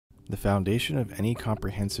The foundation of any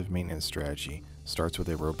comprehensive maintenance strategy starts with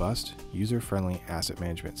a robust, user-friendly asset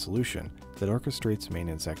management solution that orchestrates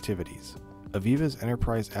maintenance activities. AVEVA's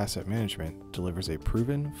Enterprise Asset Management delivers a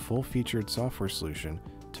proven, full-featured software solution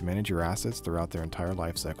to manage your assets throughout their entire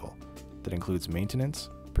lifecycle that includes maintenance,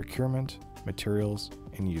 procurement, materials,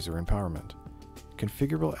 and user empowerment.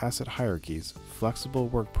 Configurable asset hierarchies, flexible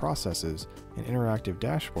work processes, and interactive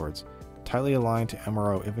dashboards tightly aligned to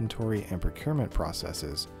MRO inventory and procurement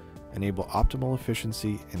processes enable optimal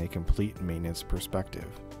efficiency and a complete maintenance perspective.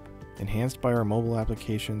 Enhanced by our mobile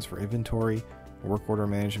applications for inventory, work order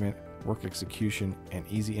management, work execution, and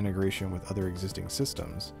easy integration with other existing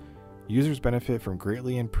systems, users benefit from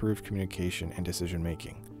greatly improved communication and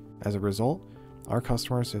decision-making. As a result, our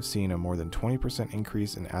customers have seen a more than 20%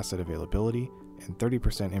 increase in asset availability and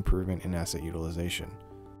 30% improvement in asset utilization.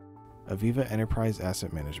 AVEVA Enterprise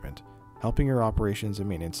Asset Management, helping your operations and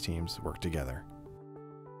maintenance teams work together.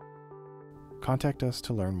 Contact us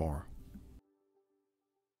to learn more.